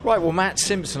Right, well, Matt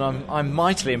Simpson, I'm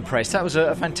mightily impressed. That was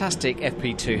a fantastic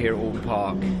FP2 here at Alton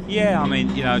Park. Yeah, I mean,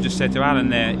 I just said to Alan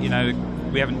there,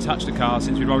 we haven't touched the car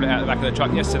since we rolled it out the back of the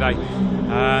truck yesterday.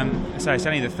 So it's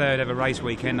only the third ever race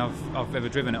weekend I've ever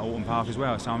driven at Alton Park as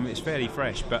well, so it's fairly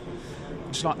fresh. But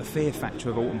just like the fear factor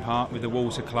of Alton Park with the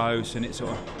walls are close, and it sort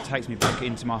of takes me back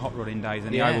into my hot rodding days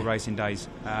and the oval racing days.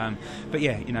 But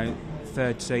yeah,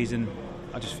 third season,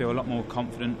 I just feel a lot more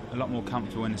confident, a lot more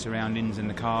comfortable in the surroundings and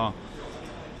the car.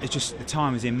 It's just the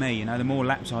time is in me. The more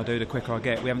laps I do, the quicker I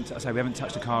get. We haven't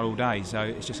touched the car all day, so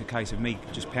it's just a case of me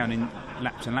just pounding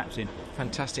laps and laps in.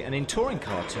 Fantastic. And in touring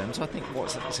car terms, I think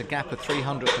it's a gap of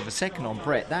 300th of a second on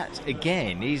Brett. That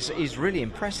again is really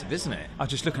impressive, isn't it? I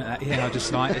was just looking at that. Yeah, I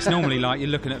just like it's normally like you're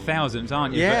looking at thousands,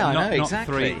 aren't you? Yeah, but I know,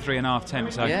 exactly. Not 3.5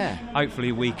 tenths. So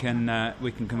hopefully we can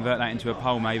convert that into a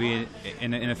pole maybe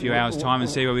in a few hours' time and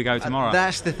see where we go tomorrow.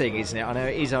 That's the thing, isn't it? I know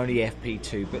it is only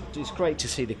FP2, but it's great to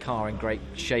see the car in great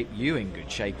shape. You in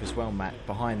good shape as well, Matt,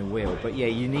 behind the wheel. But yeah,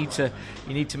 you need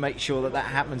to make sure that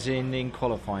happens in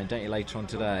qualifying, don't you, later on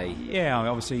today? Yeah,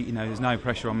 obviously, there's no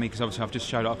pressure on me because obviously I've just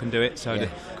showed that I can do it, so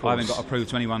I haven't got to prove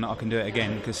to anyone that I can do it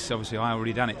again because obviously I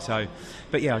already done it. So,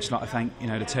 but yeah, I'd just like to thank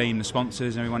the team, the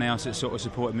sponsors, and everyone else that sort of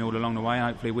supported me all along the way.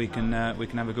 Hopefully, we can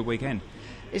have a good weekend.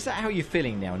 Is that how you're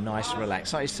feeling now? Nice and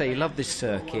relaxed. Like you say, you love this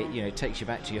circuit. It takes you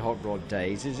back to your hot rod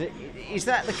days. Is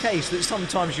that the case that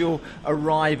sometimes you'll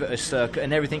arrive at a circuit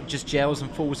and everything just gels and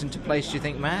falls into place? Do you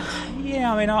think, Matt?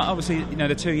 Yeah, I mean, obviously,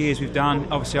 the 2 years we've done.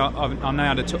 Obviously, I know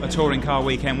how a touring car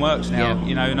weekend works now.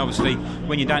 And obviously,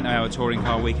 when you don't know how a touring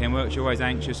car weekend works, you're always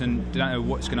anxious and don't know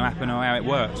what's going to happen or how it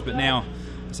works. But now,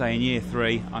 say in year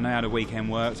 3, I know how the weekend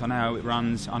works, I know how it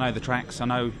runs, I know the tracks, I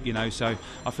know, so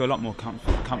I feel a lot more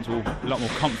comfortable, a lot more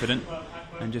confident,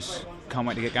 and just can't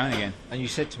wait to get going again. And you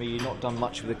said to me you've not done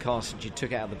much with the car since you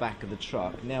took it out of the back of the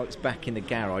truck. Now it's back in the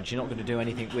garage. You're not going to do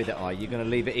anything with it, are you? You're going to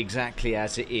leave it exactly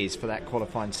as it is for that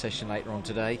qualifying session later on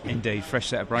today? Indeed, fresh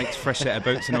set of brakes, fresh set of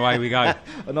boots, and away we go.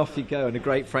 And off you go in a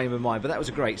great frame of mind. But that was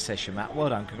a great session, Matt. Well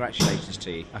done. Congratulations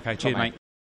to you. Okay, cheers, mate.